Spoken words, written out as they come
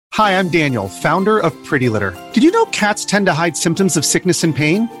Hi, I'm Daniel, founder of Pretty Litter. Did you know cats tend to hide symptoms of sickness and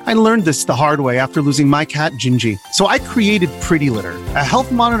pain? I learned this the hard way after losing my cat, Gingy. So I created Pretty Litter, a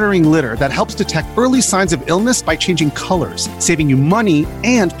health monitoring litter that helps detect early signs of illness by changing colors, saving you money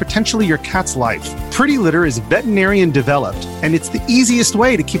and potentially your cat's life. Pretty Litter is veterinarian developed, and it's the easiest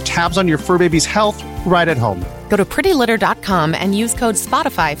way to keep tabs on your fur baby's health right at home. Go to prettylitter.com and use code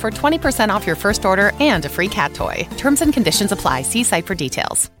SPOTIFY for 20% off your first order and a free cat toy. Terms and conditions apply. See site for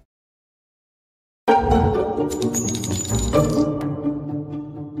details.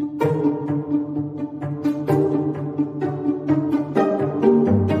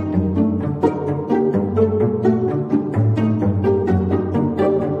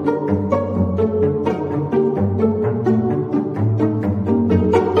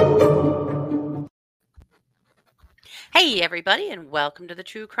 Hey everybody, and welcome to the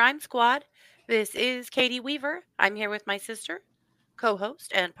True Crime Squad. This is Katie Weaver. I'm here with my sister,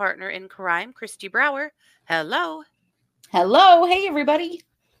 co-host, and partner in crime, Christy Brower. Hello. Hello. Hey, everybody.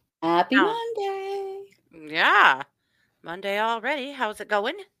 Happy How- Monday. Yeah, Monday already. How's it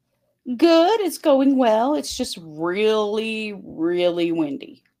going? Good. It's going well. It's just really, really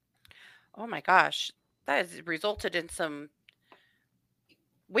windy. Oh my gosh, that has resulted in some.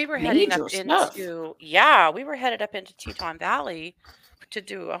 We were heading Major up stuff. we were headed up into Teton Valley to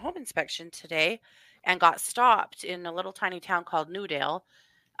do a home inspection today, and got stopped in a little tiny town called Newdale,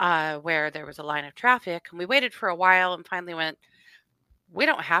 where there was a line of traffic, and we waited for a while and finally went, we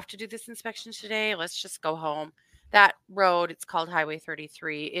don't have to do this inspection today. Let's just go home. That road, it's called Highway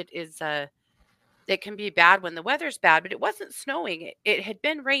 33. It can be bad when the weather's bad, but it wasn't snowing. It had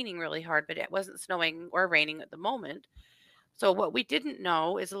been raining really hard, but it wasn't snowing or raining at the moment. So what we didn't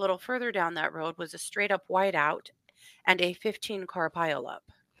know is a little further down that road was a straight up whiteout and a 15-car pileup.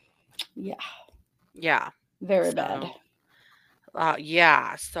 Yeah. Yeah. Very bad.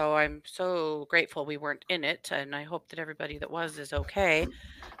 Yeah. So I'm so grateful we weren't in it, and I hope that everybody that was is okay.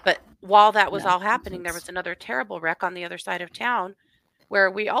 But while that was all happening, there was another terrible wreck on the other side of town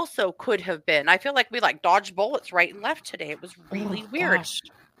where we also could have been. I feel like we dodged bullets right and left today. It was really weird. Gosh.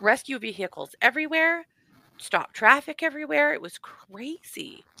 Rescue vehicles everywhere, stopped traffic everywhere. It was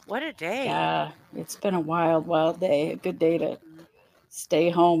crazy. What a day. Yeah. It's been a wild, wild day. A good day to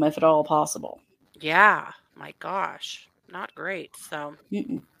stay home if at all possible. Yeah. My gosh. Not great. So,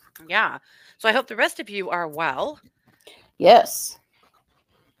 yeah. So I hope the rest of you are well. Yes.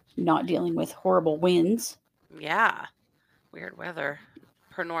 Not dealing with horrible winds. Yeah. Weird weather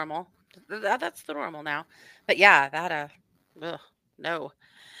per normal. That's the normal now. But yeah, no.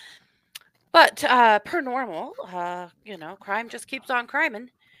 But per normal, crime just keeps on criming.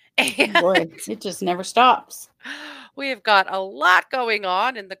 Boy, it just never stops. We have got a lot going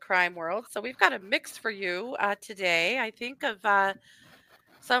on in the crime world. So we've got a mix for you today. I think of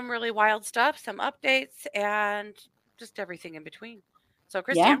some really wild stuff, some updates, and just everything in between. So,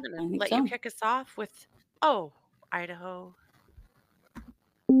 Christy, Yeah, I'm going to let you kick us off with, Idaho.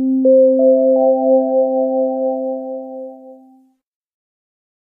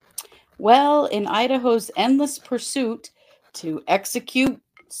 Well, in Idaho's endless pursuit to execute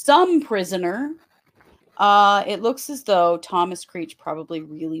some prisoner, it looks as though Thomas Creech probably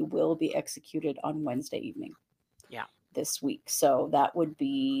really will be executed on Wednesday evening. Yeah. This week. So that would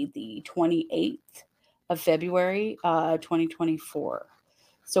be the 28th of February, 2024.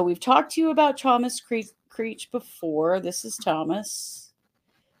 So we've talked to you about Thomas Creech before. This is Thomas.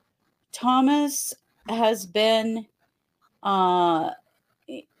 Thomas has been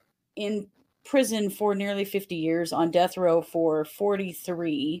in prison for nearly 50 years, on death row for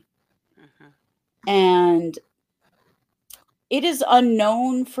 43. And it is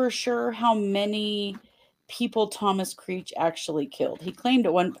unknown for sure how many people Thomas Creech actually killed. He claimed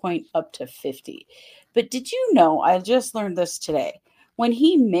at one point up to 50. But did you know, I just learned this today, when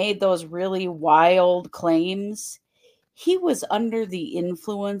he made those really wild claims, he was under the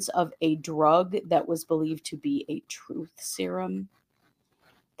influence of a drug that was believed to be a truth serum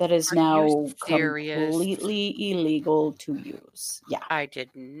that is now completely illegal to use. Yeah. I did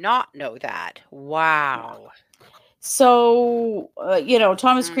not know that. Wow. So,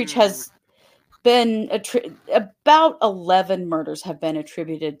 Thomas Creech has been about 11 murders have been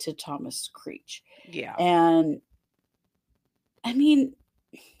attributed to Thomas Creech. Yeah. And I mean,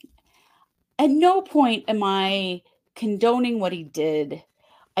 at no point am I condoning what he did.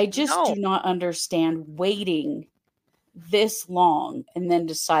 I just do not understand waiting this long and then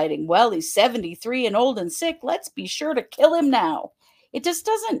deciding, well, he's 73 and old and sick. Let's be sure to kill him now. It just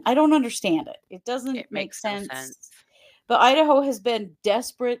doesn't, I don't understand it. It doesn't make sense. No sense. But Idaho has been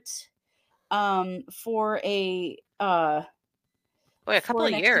desperate for a Boy, a couple for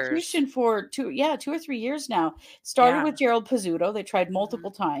of an years. execution for 2 or 3 years now. Started Yeah. with Gerald Pizzuto. They tried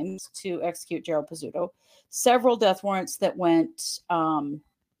multiple times to execute Gerald Pizzuto. Several death warrants that went unfulfilled.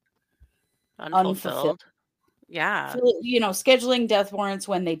 Unfulfilled. Yeah. Scheduling death warrants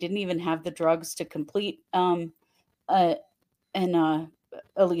when they didn't even have the drugs to complete a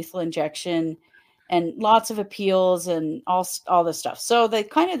a lethal injection, and lots of appeals and all this stuff. So they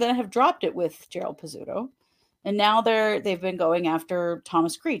kind of then have dropped it with Gerald Pizzuto, and now they've been going after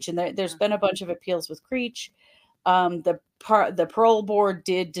Thomas Creech, and there's been a bunch of appeals with Creech. The parole board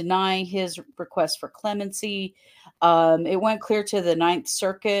did deny his request for clemency. It went clear to the Ninth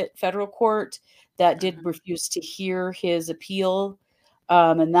Circuit federal court that did refuse to hear his appeal.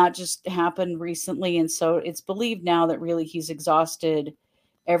 And that just happened recently. And so it's believed now that really he's exhausted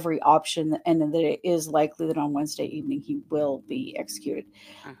every option, and that it is likely that on Wednesday evening he will be executed.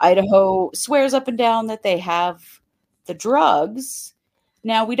 Idaho swears up and down that they have the drugs.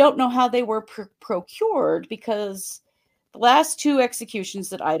 Now, we don't know how they were procured, because the last 2 executions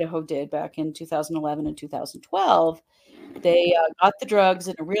that Idaho did back in 2011 and 2012, they got the drugs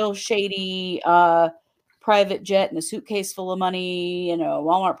in a real shady private jet and a suitcase full of money in a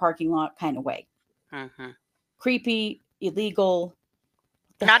Walmart parking lot kind of way. Creepy, illegal.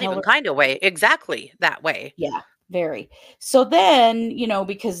 Not even kind of way. Exactly that way. Yeah, very. So then,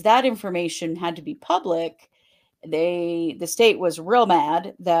 because that information had to be public, the state was real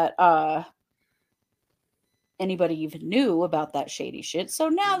mad that anybody even knew about that shady shit. So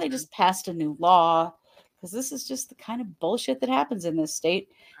now they just passed a new law, because this is just the kind of bullshit that happens in this state.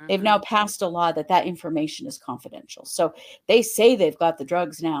 They've now passed a law that information is confidential. So they say they've got the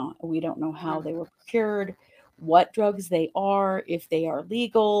drugs now. We don't know how they were procured, what drugs they are, if they are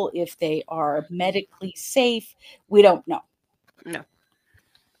legal, if they are medically safe. We don't know. No.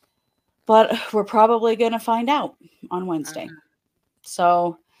 But we're probably going to find out on Wednesday.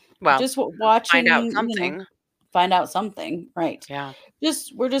 So just watching. Find out something. Find out something, right? Yeah.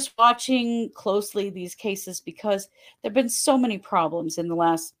 We're just watching closely these cases, because there've been so many problems in the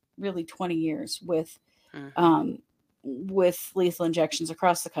last really 20 years with lethal injections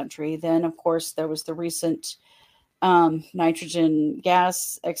across the country. Then, of course, there was the recent nitrogen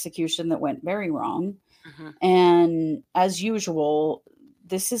gas execution that went very wrong. And as usual,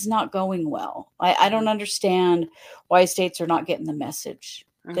 this is not going well. I don't understand why states are not getting the message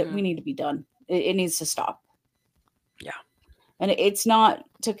that we need to be done. It needs to stop. Yeah. And it's not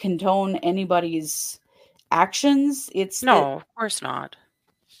to condone anybody's actions. Of course not.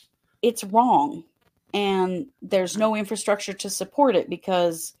 It's wrong. And there's no infrastructure to support it,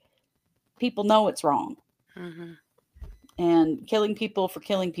 because people know it's wrong. And killing people for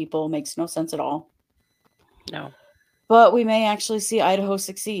killing people makes no sense at all. No. But we may actually see Idaho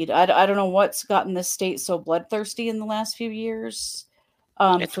succeed. I don't know what's gotten this state so bloodthirsty in the last few years.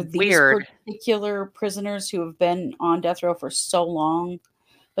 It's for these weird. particular prisoners who have been on death row for so long.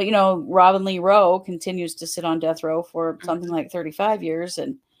 But, Robin Lee Rowe continues to sit on death row for something like 35 years.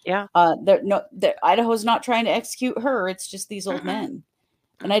 And Idaho's not trying to execute her. It's just these old men.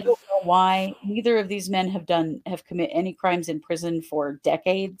 And I don't know why neither of these men have committed any crimes in prison for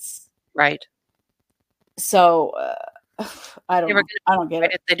decades. Right. So I don't know. I don't get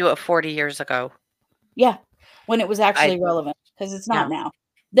it. They do it 40 years ago. Yeah, when it was actually relevant, because it's not now.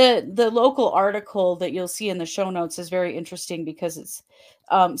 The local article that you'll see in the show notes is very interesting, because it's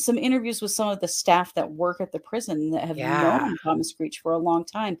some interviews with some of the staff that work at the prison that have known Thomas Creech for a long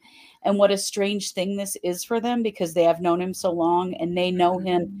time, and what a strange thing this is for them, because they have known him so long and they know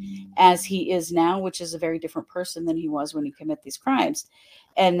him as he is now, which is a very different person than he was when he committed these crimes.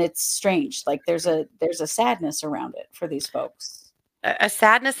 And it's strange. Like there's a sadness around it for these folks. A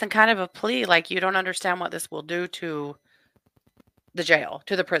sadness and kind of a plea, like you don't understand what this will do to the jail,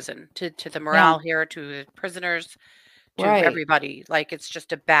 to the prison, to the morale here, to the prisoners, to everybody. Like it's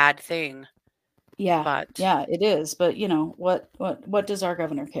just a bad thing. Yeah. But it is. But what does our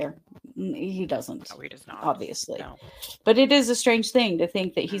governor care? He doesn't. No, he does not. Obviously. No. But it is a strange thing to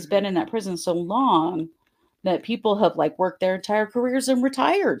think that he's been in that prison so long that people have worked their entire careers and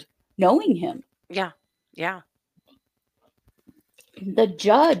retired knowing him. Yeah. Yeah. The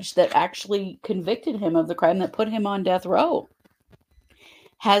judge that actually convicted him of the crime that put him on death row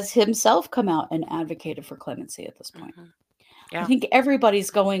has himself come out and advocated for clemency at this point. I think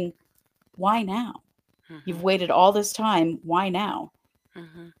everybody's going, why now? You've waited all this time. Why now?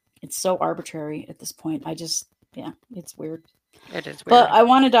 It's so arbitrary at this point. It's weird. It is weird. But I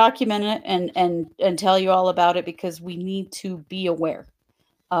want to document it and tell you all about it, because we need to be aware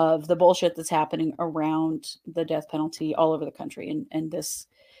of the bullshit that's happening around the death penalty all over the country. And this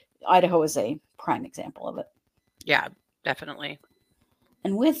Idaho is a prime example of it. Yeah, definitely.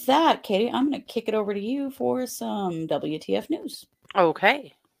 And with that, Katie, I'm going to kick it over to you for some WTF news.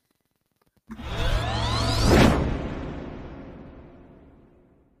 Okay.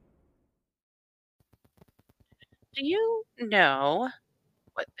 Do you know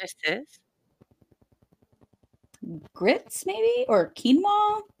what this is? Grits, maybe? Or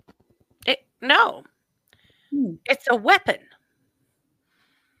quinoa? No, Hmm. it's a weapon.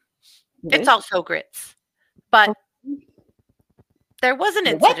 It It's is? also grits. But Okay. there was an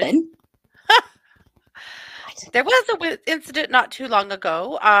A incident. weapon? There was an incident not too long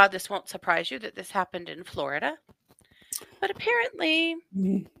ago. This won't surprise you that this happened in Florida. But apparently,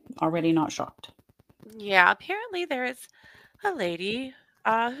 Already not shocked. apparently there is a lady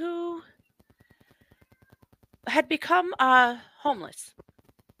who had become homeless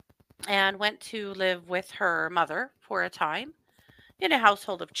and went to live with her mother for a time in a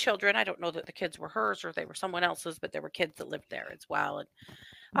household of children. I don't know that the kids were hers or they were someone else's, but there were kids that lived there as well.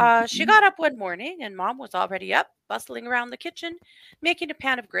 And she got up one morning and mom was already up, bustling around the kitchen, making a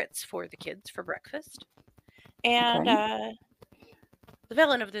pan of grits for the kids for breakfast. And Okay. the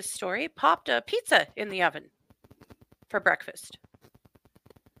villain of this story popped a pizza in the oven for breakfast.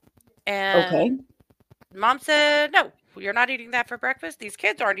 Okay. And mom said, "No, you're not eating that for breakfast. These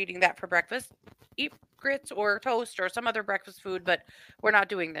kids aren't eating that for breakfast. Eat grits or toast or some other breakfast food, but we're not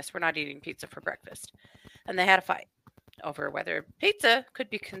doing this. We're not eating pizza for breakfast." And they had a fight over whether pizza could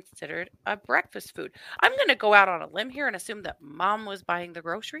be considered a breakfast food. I'm going to go out on a limb here and assume that mom was buying the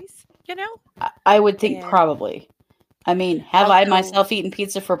groceries, I would think And probably. I mean, have I also, myself eaten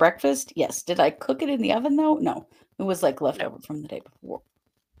pizza for breakfast? Yes. Did I cook it in the oven though? No. It was like no, leftover from the day before.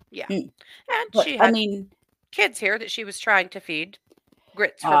 yeah. Hmm. And But she I had mean, kids here that she was trying to feed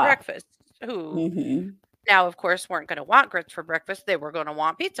grits for breakfast, who mhm. now, of course, weren't going to want grits for breakfast. They were going to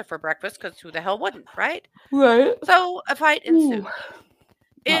want pizza for breakfast because who the hell wouldn't, right? Right. So a fight Ooh. ensued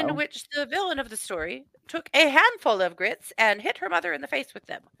in Uh-oh. which the villain of the story took a handful of grits and hit her mother in the face with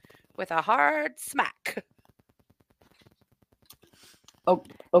them with a hard smack. Oh,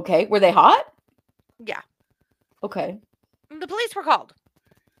 okay. Were they hot? Yeah. Okay. The police were called.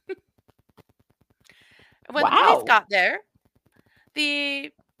 When the police Wow. got there,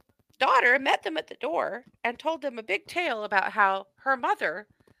 the daughter met them at the door and told them a big tale about how her mother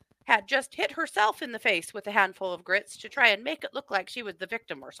had just hit herself in the face with a handful of grits to try and make it look like she was the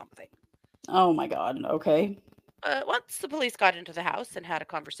victim or something. Oh my God. Okay. Once the police got into the house and had a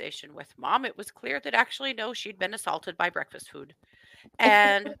conversation with mom, it was clear that actually, no, she'd been assaulted by breakfast food.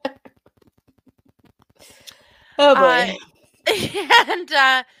 And Oh uh, boy. and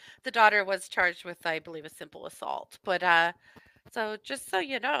the daughter was charged with, I believe, a simple assault. But so just so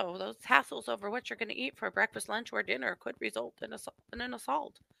you know, those hassles over what you're going to eat for breakfast, lunch, or dinner could result in an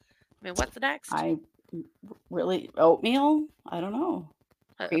assault. I mean, what's next? I really oatmeal? I don't know.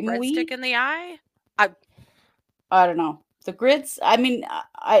 A Cream of breadstick wheat? in the eye? I don't know. The grits, I mean,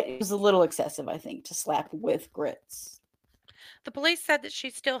 it was a little excessive, I think, to slap with grits. The police said that she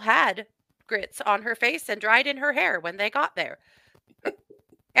still had grits on her face and dried in her hair when they got there,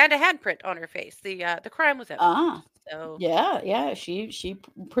 and a handprint on her face. The crime was evident. Ah, So, yeah. She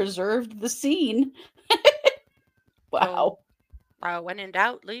preserved the scene. so Wow. when in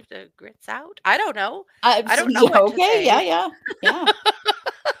doubt, leave the grits out. I don't know. I I don't know yeah, what to okay, say. yeah.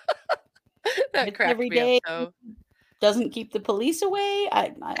 That Grits cracked every me up. day So, doesn't keep the police away.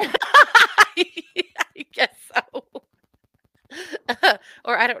 I I guess so.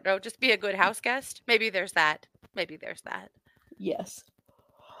 Or I don't know. Just be a good house guest. Maybe there's that. Maybe there's that. yes.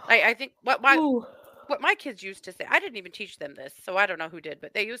 I think Ooh. what my kids used to say, I didn't even teach them this, so I don't know who did,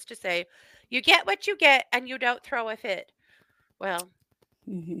 but they used to say, "You get what you get and you don't throw a fit." Well,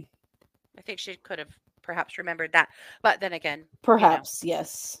 Mhm. I think she could have perhaps remembered that. But then again, Perhaps,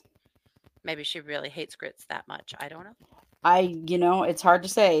 yes. maybe she really hates grits that much. I don't know. It's hard to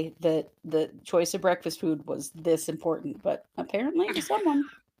say that the choice of breakfast food was this important, but apparently to someone.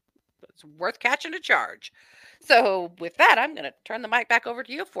 It's worth catching a charge. So, with that, I'm going to turn the mic back over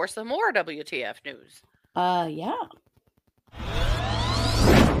to you for some more WTF news. Yeah.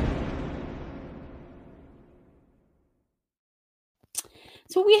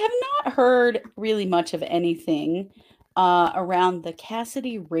 So we have not heard really much of anything around the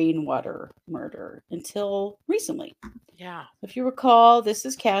Cassidy Rainwater murder until recently. Yeah. If you recall, this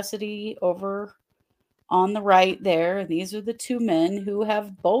is Cassidy over on the right there, and these are the two men who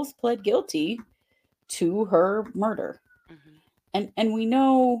have both pled guilty to her murder. Mm-hmm. And we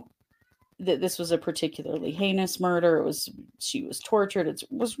know that this was a particularly heinous murder. She was tortured. It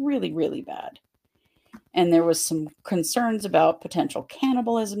was really, really bad. And there was some concerns about potential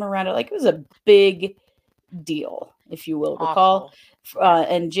cannibalism around it. Like, it was a big deal, if you will recall. Awful.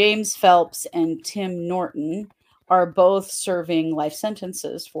 And James Phelps and Tim Norton are both serving life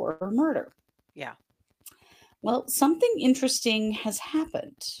sentences for murder. Yeah. Well, something interesting has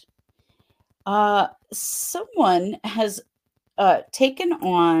happened. Someone has taken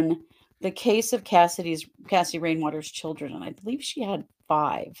on the case of Cassie Rainwater's children, and I believe she had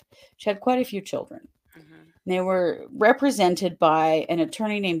 5. She had quite a few children. Mm-hmm. They were represented by an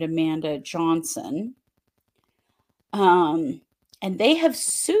attorney named Amanda Johnson. And they have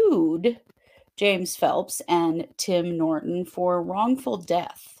sued James Phelps and Tim Norton for wrongful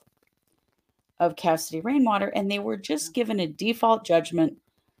death of Cassidy Rainwater, and they were just given a default judgment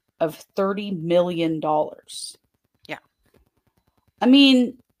of $30 million. Yeah. I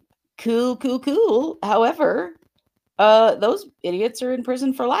mean, cool. However, those idiots are in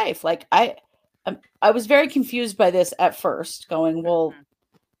prison for life. Like I was very confused by this at first, going, well,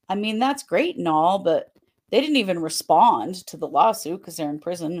 I mean, that's great and all, but they didn't even respond to the lawsuit because they're in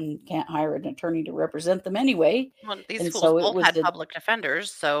prison and can't hire an attorney to represent them anyway. Well, these And fools so it both was had public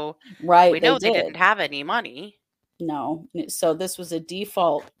defenders, so right. we They know they didn't did. have any money. No. So this was a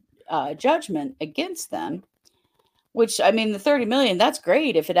default judgment against them, which, I mean, the 30 million, that's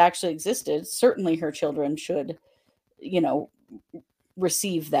great if it actually existed. Certainly her children should,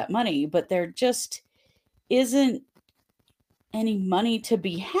 receive that money, but there just isn't any money to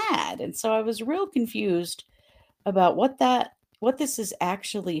be had. And so I was real confused about what this is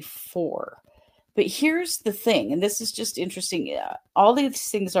actually for. But here's the thing, and this is just interesting. All these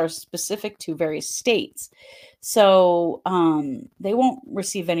things are specific to various states. So they won't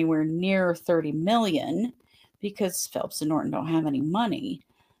receive anywhere near 30 million because Phelps and Norton don't have any money.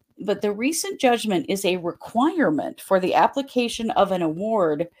 But the recent judgment is a requirement for the application of an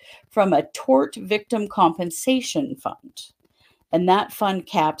award from a tort victim compensation fund. And that fund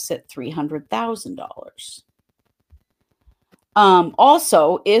caps at $300,000.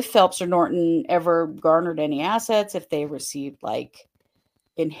 Also, if Phelps or Norton ever garnered any assets, if they received like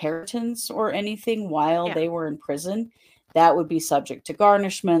inheritance or anything while they were in prison, that would be subject to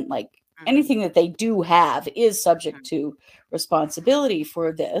garnishment. Like anything that they do have is subject to responsibility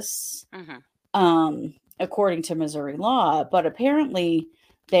for this, according to Missouri law. But apparently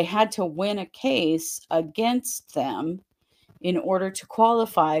they had to win a case against them in order to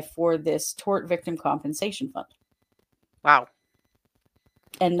qualify for this tort victim compensation fund. Wow.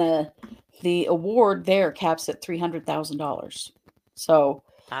 And the award there caps at $300,000. So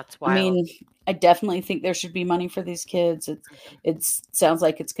that's wild. I mean, I definitely think there should be money for these kids. It sounds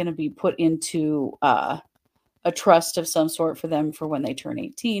like it's going to be put into a trust of some sort for them for when they turn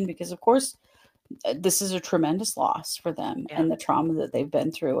 18, because of course this is a tremendous loss for them and the trauma that they've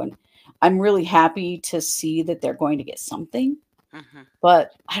been through. And I'm really happy to see that they're going to get something.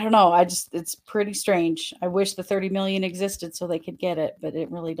 But I don't know. It's pretty strange. I wish the 30 million existed so they could get it, but it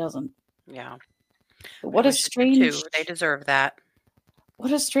really doesn't. Yeah. But what a strange. They deserve that.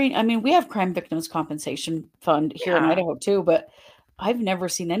 What a strange. I mean, we have crime victims compensation fund here in Idaho too, but I've never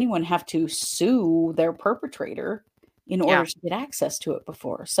seen anyone have to sue their perpetrator in order to get access to it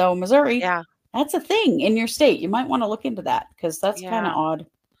before. So Missouri, that's a thing in your state. You might want to look into that because that's kind of odd.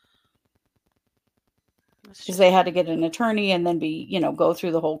 Because they had to get an attorney and then go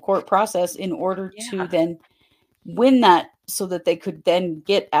through the whole court process in order to then win that so that they could then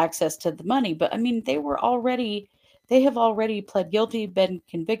get access to the money. But I mean, they have already pled guilty, been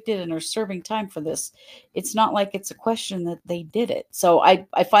convicted, and are serving time for this. It's not like it's a question that they did it. So I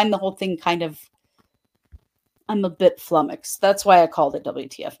find the whole thing I'm a bit flummoxed. That's why I called it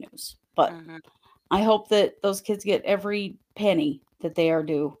WTF News. But I hope that those kids get every penny that they are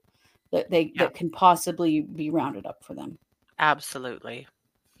due, that can possibly be rounded up for them. Absolutely.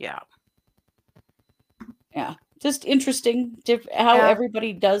 Yeah. Yeah. Just interesting how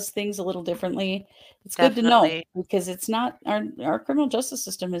everybody does things a little differently. It's good to know because it's not our criminal justice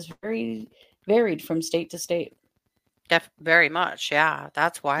system is very varied from state to state. Very much. Yeah.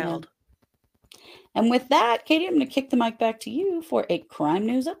 That's wild. Yeah. And with that, Katie, I'm going to kick the mic back to you for a crime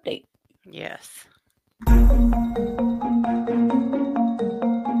news update. Yes.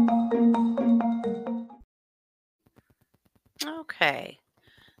 Okay.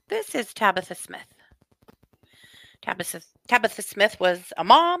 This is Tabitha Smith. Tabitha Smith was a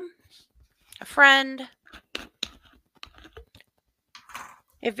mom, a friend,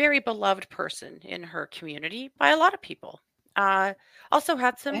 a very beloved person in her community by a lot of people. Also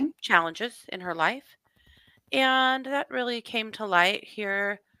had some challenges in her life. And that really came to light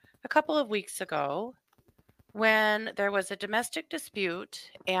here a couple of weeks ago when there was a domestic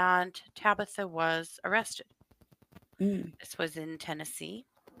dispute and Tabitha was arrested. This was in Tennessee.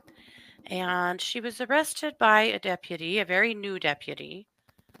 And she was arrested by a deputy, a very new deputy,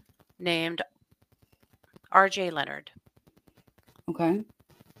 named R.J. Leonard. Okay.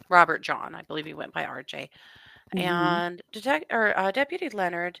 Robert John, I believe he went by R.J. Mm-hmm. And Deputy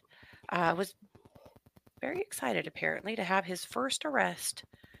Leonard was very excited, apparently, to have his first arrest.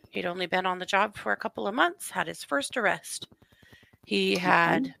 He'd only been on the job for a couple of months, had his first arrest. He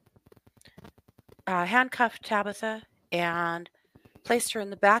had handcuffed Tabitha and placed her in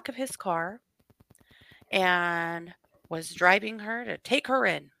the back of his car and was driving her to take her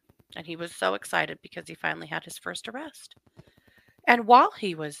in. And he was so excited because he finally had his first arrest. And while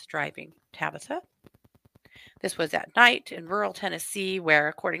he was driving Tabitha, this was at night in rural Tennessee, where,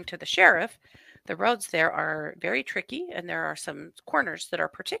 according to the sheriff, the roads there are very tricky, and there are some corners that are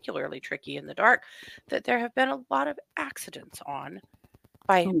particularly tricky in the dark, that there have been a lot of accidents on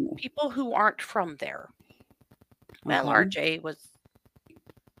by Oh, people who aren't from there. Well, okay. RJ was,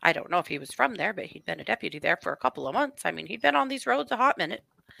 I don't know if he was from there, but he'd been a deputy there for a couple of months. I mean, he'd been on these roads a hot minute,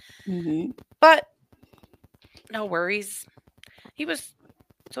 Mm-hmm. but no worries. He was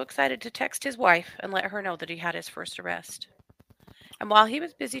so excited to text his wife and let her know that he had his first arrest. And while he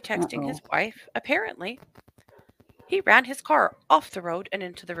was busy texting his Uh-oh. wife, apparently, he ran his car off the road and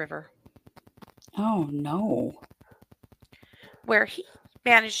into the river, Oh, no. where he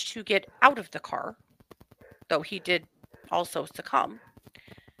managed to get out of the car, though he did also succumb.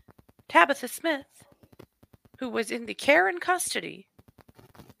 Tabitha Smith, who was in the care and custody,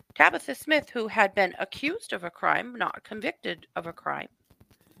 Tabitha Smith, who had been accused of a crime, not convicted of a crime,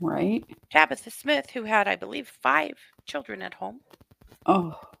 Right? Tabitha Smith, who had, I believe, 5 children at home,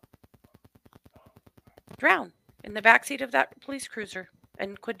 Oh, drowned in the backseat of that police cruiser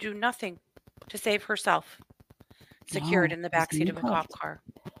and could do nothing to save herself, secured no. in the He's backseat of a cop handcuffed. car.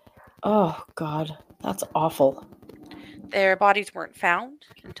 Oh, God. That's awful. Their bodies weren't found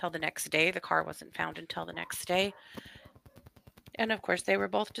until the next day. The car wasn't found until the next day. And of course, they were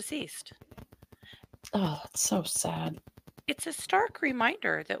both deceased. Oh, that's so sad. It's a stark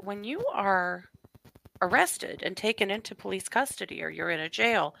reminder that when you are arrested and taken into police custody or you're in a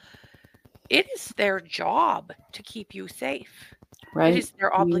jail, it is their job to keep you safe. It Right? is their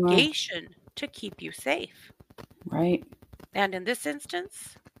You are. obligation to keep you safe. Right? And in this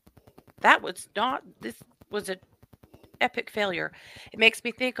instance, this was an epic failure. It makes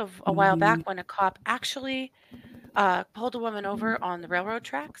me think of a while back Mhm. when a cop actually pulled a woman over on the railroad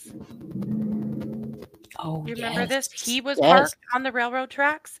tracks. Oh, You remember this? yes. He was Yes. parked on the railroad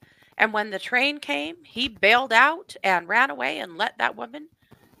tracks, and when the train came, he bailed out and ran away and let that woman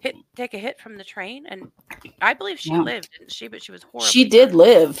take a hit from the train. And I believe she Yeah. lived, didn't she? But she was She horribly did hurt.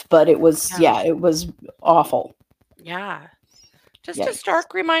 live, but it was, Yeah. yeah, it was awful. Yeah. Just a Yikes.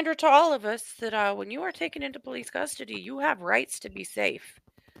 stark reminder to all of us that when you are taken into police custody, you have rights to be safe.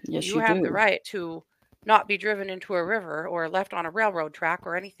 Yes, You you have the do. right to not be driven into a river or left on a railroad track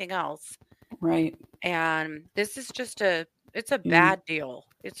or anything else. Right. And this is it's a Mm. bad deal.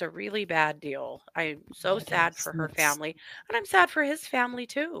 It's a really bad deal. I'm so It sad is. for her It's, family, and I'm sad for his family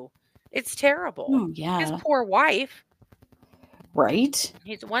too. It's terrible. oh, His yeah. poor wife, Right?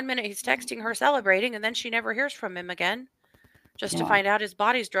 he's one minute he's texting her celebrating, and then she never hears from him again, just to Yeah. find out his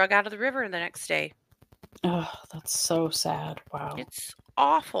body's drug out of the river the next day. Oh, that's so sad. Wow. It's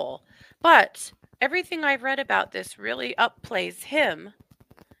awful. But everything I've read about this really upplays him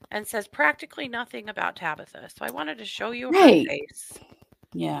and says practically nothing about Tabitha. So I wanted to show you her Right. face.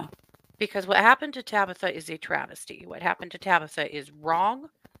 Yeah. Because what happened to Tabitha is a travesty. What happened to Tabitha is wrong.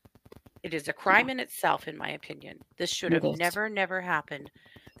 It is a crime Yeah. in itself, in my opinion. This should It have is. never happened.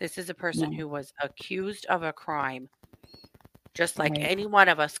 This is a person No. who was accused of a crime, just like Right. any one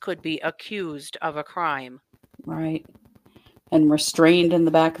of us could be accused of a crime. Right. And restrained in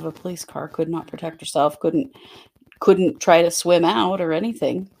the back of a police car, could not protect herself, couldn't try to swim out or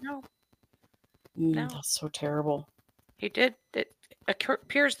anything. No, Mm, no. that's so terrible. He did. It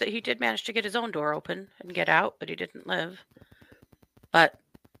appears that he did manage to get his own door open and get out, but he didn't live. But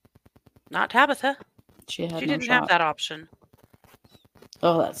not Tabitha. She had She no didn't have shot. that option.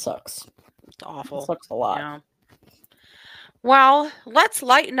 Oh, that sucks. It's That awful. sucks a lot. Yeah. Well, let's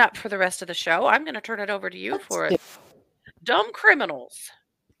lighten up for the rest of the show. I'm going to turn it over to you Let's for do. it. Dumb criminals.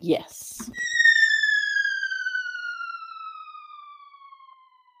 Yes.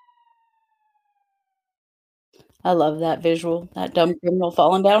 I love that visual. That dumb criminal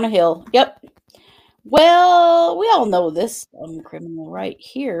falling down a hill. Yep. Well, we all know this dumb criminal right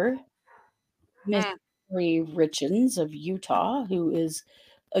here, Miss Mm. Mary Richins of Utah, who is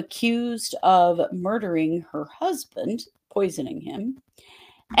accused of murdering her husband, poisoning him,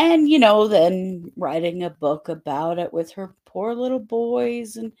 and, then writing a book about it with her poor little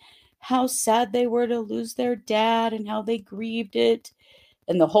boys and how sad they were to lose their dad and how they grieved it.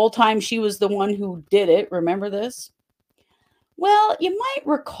 And the whole time she was the one who did it. Remember this? Well, you might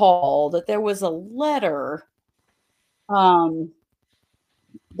recall that there was a letter um,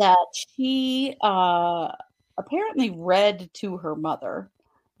 that she apparently read to her mother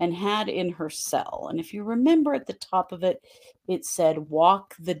and had in her cell. And if you remember at the top of it, it said,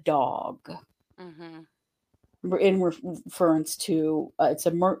 "Walk the dog." Mhm. In reference to it's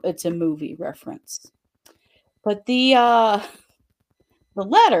a movie reference. But the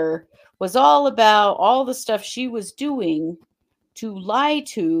letter was all about all the stuff she was doing to lie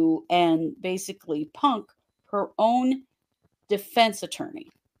to and basically punk her own defense attorney.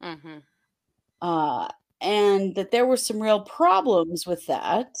 Mhm. Uh, and that there were some real problems with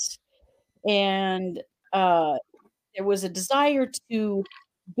that. And there was a desire to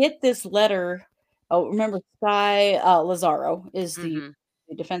get this letter. Oh, remember, Sky Lazaro is the Mhm.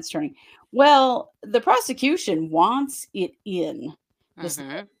 defense attorney. Well, the prosecution wants it in this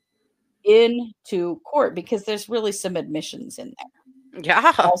Mhm. into court because there's really some admissions in there.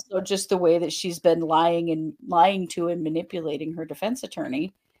 Yeah. Also, just the way that she's been lying to and manipulating her defense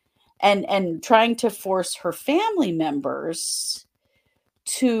attorney, and trying to force her family members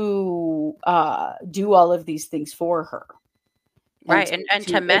to do all of these things for her. And Right. And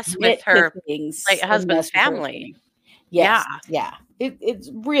to to mess with admit to her late things and husband's mess with her family. attorney. Yeah. Yes, yeah. It's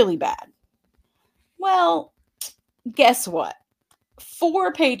really bad. Well, guess what?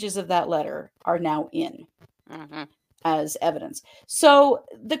 4 pages of that letter are now in Mhm. as evidence. So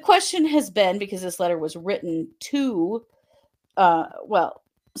the question has been, because this letter was written to, well,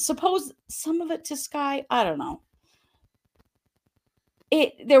 suppose some of it to Sky, I don't know.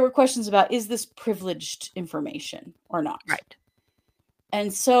 There were questions about, is this privileged information or not? Right.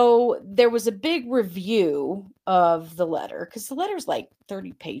 And so there was a big review of the letter, because the letter's like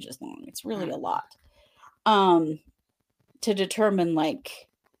 30 pages long. It's really a lot. To determine, like,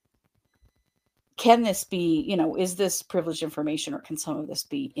 can this be, is this privileged information, or can some of this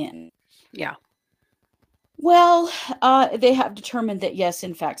be in? Yeah. Well, they have determined that yes,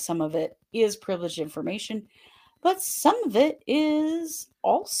 in fact, some of it is privileged information, but some of it is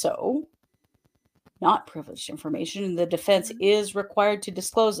also not privileged information, and the defense is required to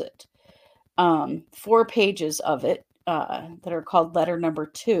disclose it. 4 pages of it that are called letter number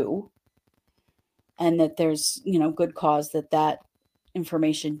 2, and that there's good cause that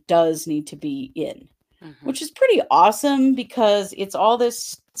information does need to be in, which is pretty awesome, because it's all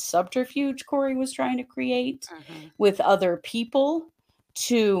this subterfuge Corey was trying to create with other people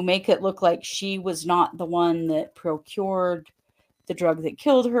to make it look like she was not the one that procured the drug that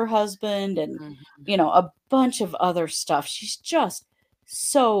killed her husband, and a bunch of other stuff. She's just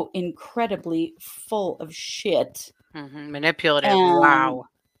so incredibly full of shit. Manipulative. Wow.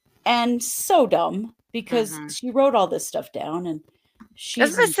 And so dumb, because she wrote all this stuff down, and she's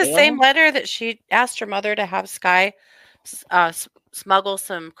Isn't this the same letter that she asked her mother to have Sky smuggle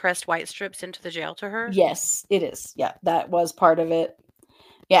some Crest White strips into the jail to her? Yes, it is. Yeah, that was part of it.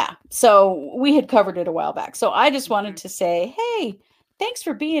 Yeah, so we had covered it a while back. So I just wanted to say, hey, thanks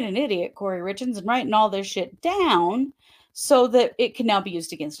for being an idiot, Corey Richards, and writing all this shit down so that it can now be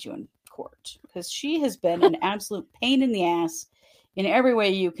used against you in court. Because she has been an absolute pain in the ass in every way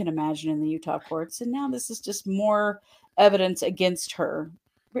you can imagine in the Utah courts. And now this is just more evidence against her,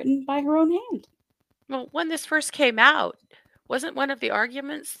 written by her own hand. Well, when this first came out, wasn't one of the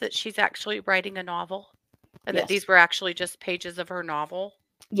arguments that she's actually writing a novel? And that these were actually just pages of her novel?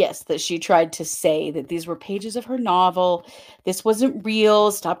 Yes, that she tried to say that these were pages of her novel. This wasn't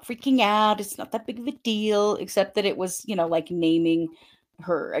real. Stop freaking out. It's not that big of a deal, except that it was, like naming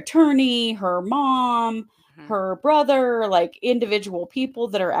her attorney, her mom, her brother, like individual people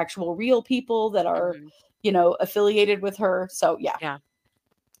that are actual real people that are, affiliated with her. So, yeah. Yeah.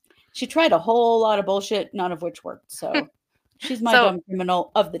 She tried a whole lot of bullshit, none of which worked. So, she's my dumb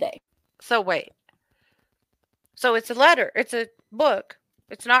criminal of the day. So, wait. So, it's a letter. It's a book.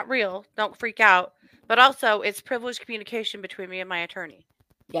 It's not real. Don't freak out. But also, it's privileged communication between me and my attorney.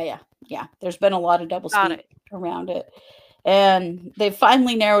 Yeah. There's been a lot of doublespeak around it. And they've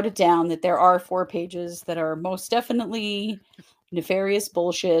finally narrowed it down that there are 4 pages that are most definitely nefarious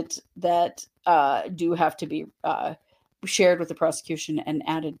bullshit that do have to be shared with the prosecution and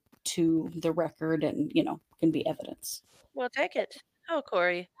added to the record, and, can be evidence. Well, take it. Oh,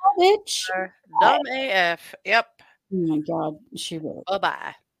 Corey. Bitch. Dumb AF. Yep. Oh my God, she really.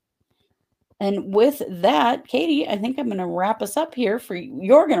 Bye-bye. And with that, Katie, I think I'm going to wrap us up here for you.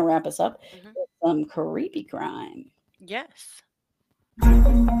 You're going to wrap us up with some creepy crime. Yes.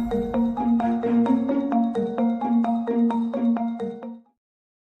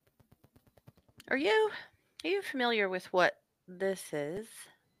 Are you familiar with what this is?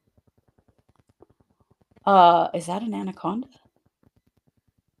 Is that an anaconda?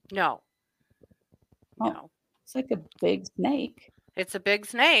 No, Oh, no. it's like a big snake. It's a big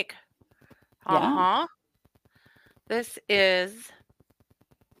snake. Yeah. Uh-huh. This is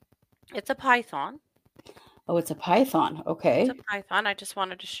it's a python. Oh, it's a python. It's a Okay. python. I just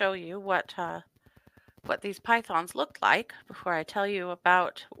wanted to show you what these pythons look like before I tell you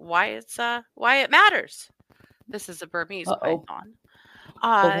about why it matters. This is a Burmese Uh-oh. python.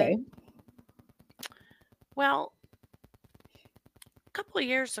 Uh, Okay. well, a couple of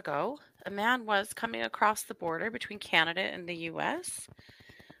years ago, a man was coming across the border between Canada and the U.S.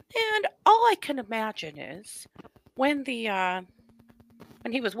 And all I can imagine is when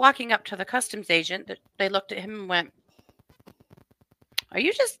when he was walking up to the customs agent, that they looked at him and went, "Are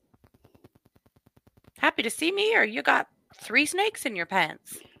you just happy to see me, or you got 3 snakes in your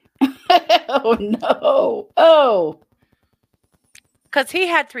pants?" Oh no. Oh. Because he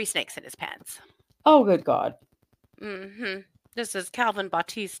had 3 snakes in his pants. Oh, good God. This is Calvin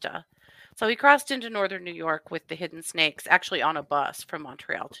Bautista. So he crossed into northern New York with the hidden snakes, actually on a bus from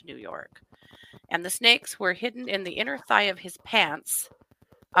Montreal to New York. And the snakes were hidden in the inner thigh of his pants,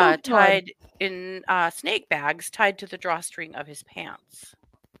 Oh, God. tied in snake bags tied to the drawstring of his pants.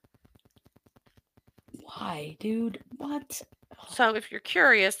 Why, dude? What? So if you're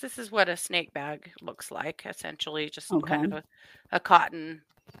curious, this is what a snake bag looks like, essentially just kind Okay. of a cotton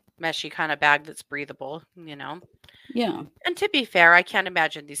meshy kind of bag that's breathable, Yeah, And to be fair, I can't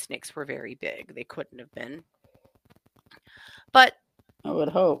imagine these snakes were very big. They couldn't have been. But I would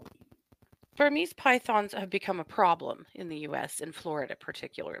hope. Burmese pythons have become a problem in the US, in Florida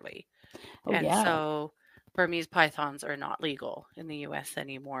particularly. Oh, And yeah. so Burmese pythons are not legal in the US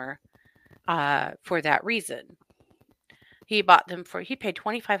anymore for that reason. He paid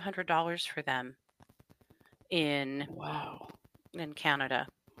 $2,500 for them Wow. in Canada.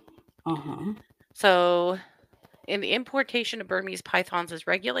 Uh-huh. So the importation of Burmese pythons is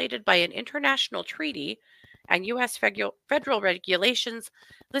regulated by an international treaty and U.S. federal regulations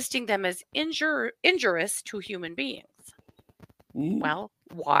listing them as injurious to human beings. Mm, Well,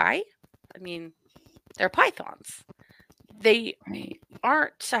 why? I mean, they're pythons. They right.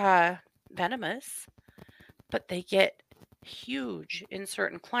 aren't venomous, but they get huge in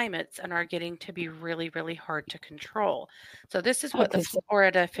certain climates and are getting to be really, really hard to control. So this is what the 'Cause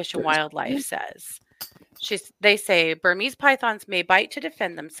Florida Fish and there's- Wildlife says. They say Burmese pythons may bite to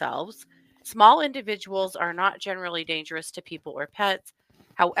defend themselves. Small individuals are not generally dangerous to people or pets.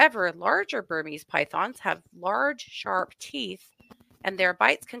 However, larger Burmese pythons have large, sharp teeth, and their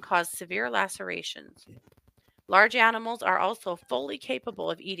bites can cause severe lacerations. Large animals are also fully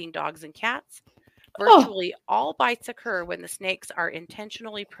capable of eating dogs and cats. Oh, Virtually all bites occur when the snakes are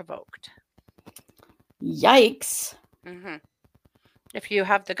intentionally provoked. yikes. hmm If you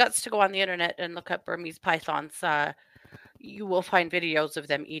have the guts to go on the internet and look up Burmese pythons, you will find videos of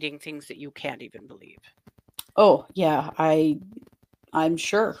them eating things that you can't even believe. Oh, yeah, I'm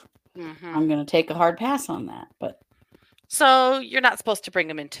sure. hmm I'm going to take a hard pass on that, but So you're not supposed to bring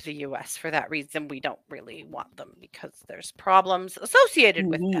them into the U.S. For that reason. We don't really want them because there's problems associated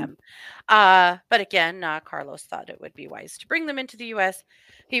with mhm. them. But again, Carlos thought it would be wise to bring them into the U.S.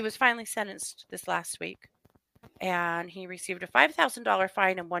 He was finally sentenced this last week, and he received a $5,000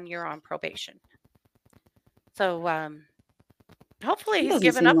 fine and 1 year on probation. So hopefully That he's doesn't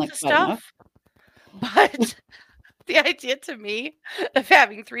given seem up like the quite enough. stuff. But the idea to me of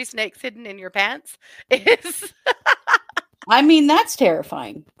having 3 snakes hidden in your pants is I mean, that's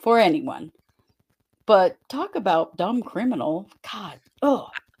terrifying for anyone. But talk about dumb criminal. God. Oh,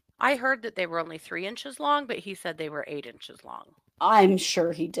 I heard that they were only 3 inches long, but he said they were 8 inches long. I'm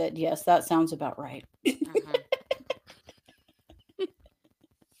sure he did. Yes, that sounds about right. Mhm.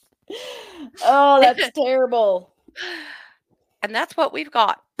 Oh, that's terrible. And that's what we've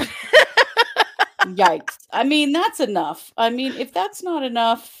got. Yikes. I mean, that's enough. I mean, if that's not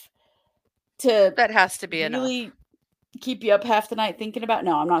enough to That has to be enough. really keep you up half the night thinking about,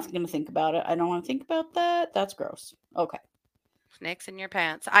 no, I'm not going to think about it. I don't want to think about that. That's gross. Okay. Snakes in your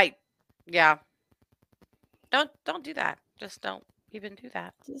pants. Yeah. Don't do that. Just don't even do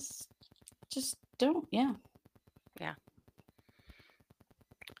that. Just don't. Yeah. Yeah.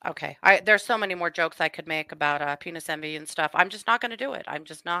 Okay. There's so many more jokes I could make about penis envy and stuff. I'm just not going to do it. I'm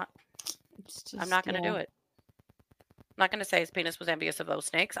not going to do it. I'm not going to say his penis was envious of those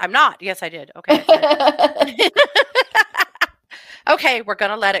snakes. I'm not. Yes, I did. Okay. I said okay, we're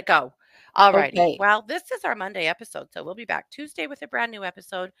going to let it go. All righty. Okay. Well, this is our Monday episode, so we'll be back Tuesday with a brand new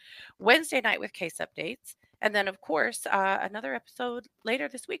episode, Wednesday night with case updates, And then, of course, another episode later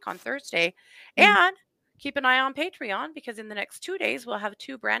this week on Thursday. Mm. And keep an eye on Patreon, because in the next 2 days, we'll have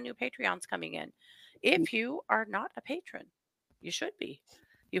 2 brand new Patreons coming in. If you are not a patron, you should be.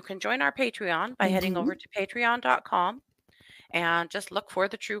 You can join our Patreon by heading over to patreon.com and just look for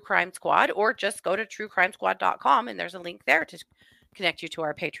the True Crime Squad, or just go to truecrimesquad.com and there's a link there to connect you to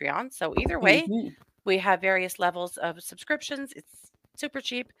our Patreon. So either way, we have various levels of subscriptions. It's super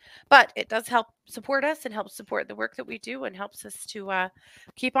cheap, but it does help support us and helps support the work that we do and helps us to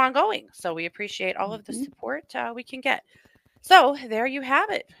keep on going. So we appreciate all of the support we can get. So there you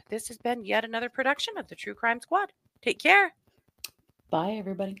have it. This has been yet another production of the True Crime Squad. Take care. Bye,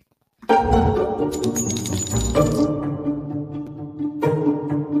 everybody.